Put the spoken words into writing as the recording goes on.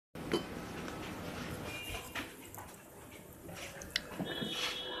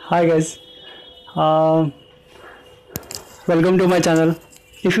Hi guys, uh, welcome to my channel.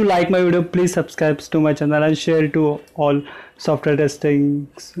 If you like my video, please subscribe to my channel and share to all software testing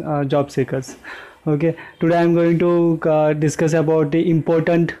job seekers. Okay, today I'm going to discuss about the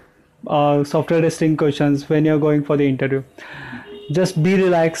important software testing questions when you're going for the interview. Just be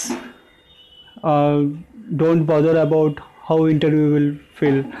relaxed. Uh, don't bother about how interview will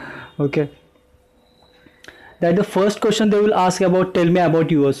feel. Okay, that the first question they will ask about, tell me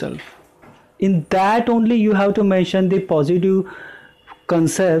about yourself. In that only you have to mention the positive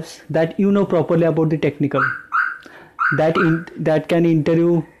concepts that you know properly about the technical, that can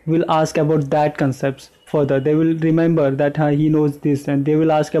interview will ask about that concepts further. They will remember that he knows this and they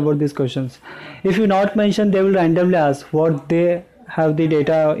will ask about these questions. If you not mention, they will randomly ask what they have the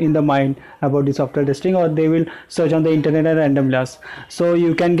data in the mind about the software testing, or they will search on the internet and randomly ask. So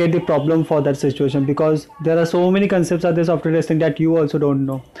you can get the problem for that situation, because there are so many concepts of the software testing that you also don't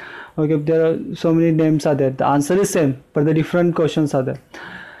know. Okay, there are so many names are there, the answer is same but the different questions are there.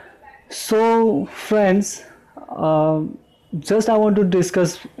 So friends, just I want to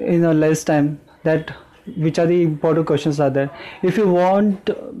discuss in a less time that which are the important questions are there. If you want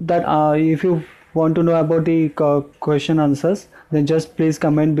that if you want to know about the question answers, then just please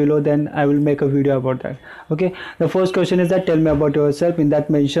comment below, then I will make a video about that. Okay, the first question is that tell me about yourself. In that,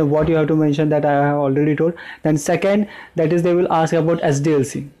 mention what you have to mention, that I have already told. Then second, that is they will ask about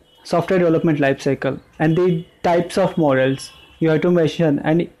SDLC, software development lifecycle, and the types of models you have to mention.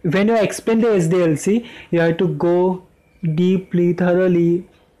 And when you explain the SDLC, you have to go deeply, thoroughly,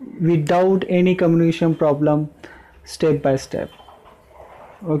 without any communication problem, step by step.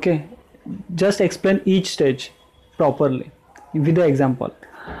 Okay, just explain each stage properly with the example.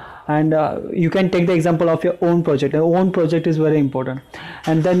 And you can take the example of your own project. Your own project is very important.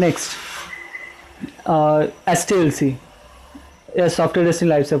 And then next, STLC, software testing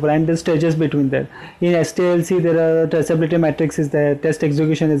lifecycle, and the stages between there. In STLC, there are traceability matrix is there, test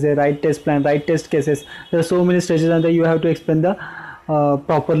execution is there, write test plan, write test cases. There are so many stages, and you have to explain the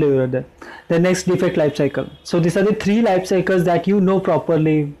properly over there. The next, defect lifecycle. So these are the three life cycles that you know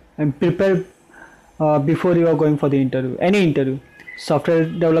properly and prepare before you are going for the interview, any interview. Software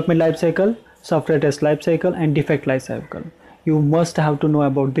development lifecycle, software test lifecycle, and defect lifecycle. You must have to know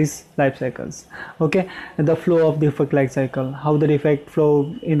about these life cycles. Okay, and the flow of defect life cycle, how the defect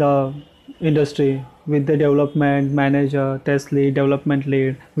flow in the industry with the development manager, test lead, development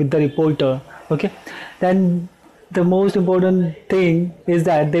lead, with the reporter. Okay, then the most important thing is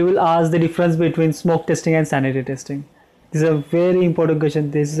that they will ask the difference between smoke testing and sanity testing. This is a very important question.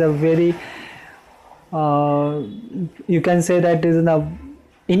 This is a very you can say that is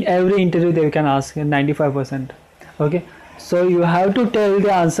in every interview they can ask 95%. Okay, so you have to tell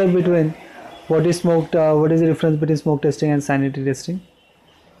the answer between what is what is the difference between smoke testing and sanity testing.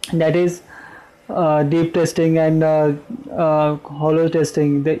 That is deep testing and hollow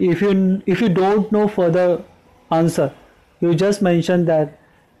testing. If you don't know further answer, you just mention that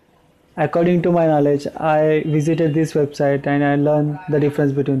according to my knowledge I visited this website and I learned the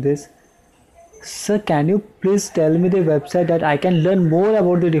difference between this. Sir, can you please tell me the website that I can learn more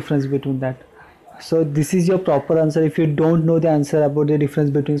about the difference between that? So this is your proper answer if you don't know the answer about the difference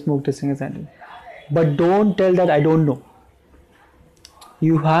between smoke testing and sanity. But don't tell that I don't know.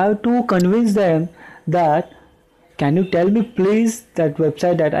 You have to convince them that, can you tell me please that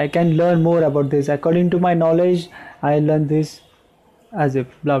website that I can learn more about this? According to my knowledge, I learned this as if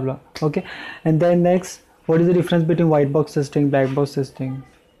blah blah. Okay, and then next, what is the difference between white box testing, black box testing?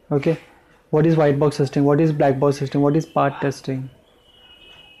 Okay, what is white box testing? What is black box testing? What is part testing?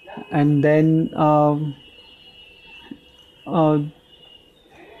 And then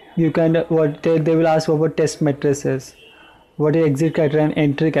you can what they will ask about test matrices. What is exit criteria and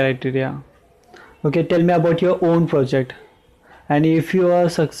entry criteria? Okay, tell me about your own project. And if you are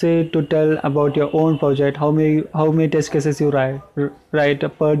succeed to tell about your own project, how many test cases you write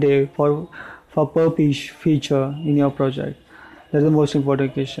per day for per feature in your project. That's the most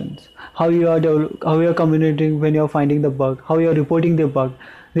important questions. How you are communicating when you are finding the bug. How you are reporting the bug.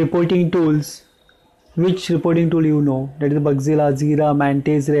 Reporting tools. Which reporting tool you know? That is Bugzilla, Zira,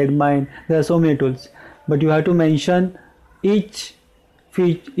 Mantis, Redmine. There are so many tools, but you have to mention each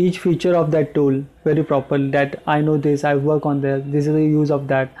feature of that tool very properly. That I know this, I work on this. This is the use of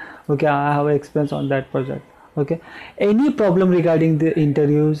that. Okay, I have experience on that project. Okay, any problem regarding the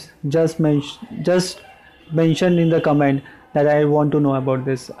interviews, just mention in the comment that I want to know about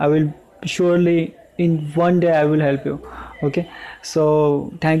this. I will surely in one day I will help you. Okay,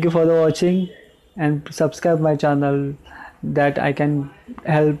 so thank you for the watching and subscribe my channel that I can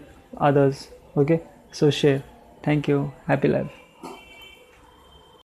help others. Okay, so share. Thank you. Happy life.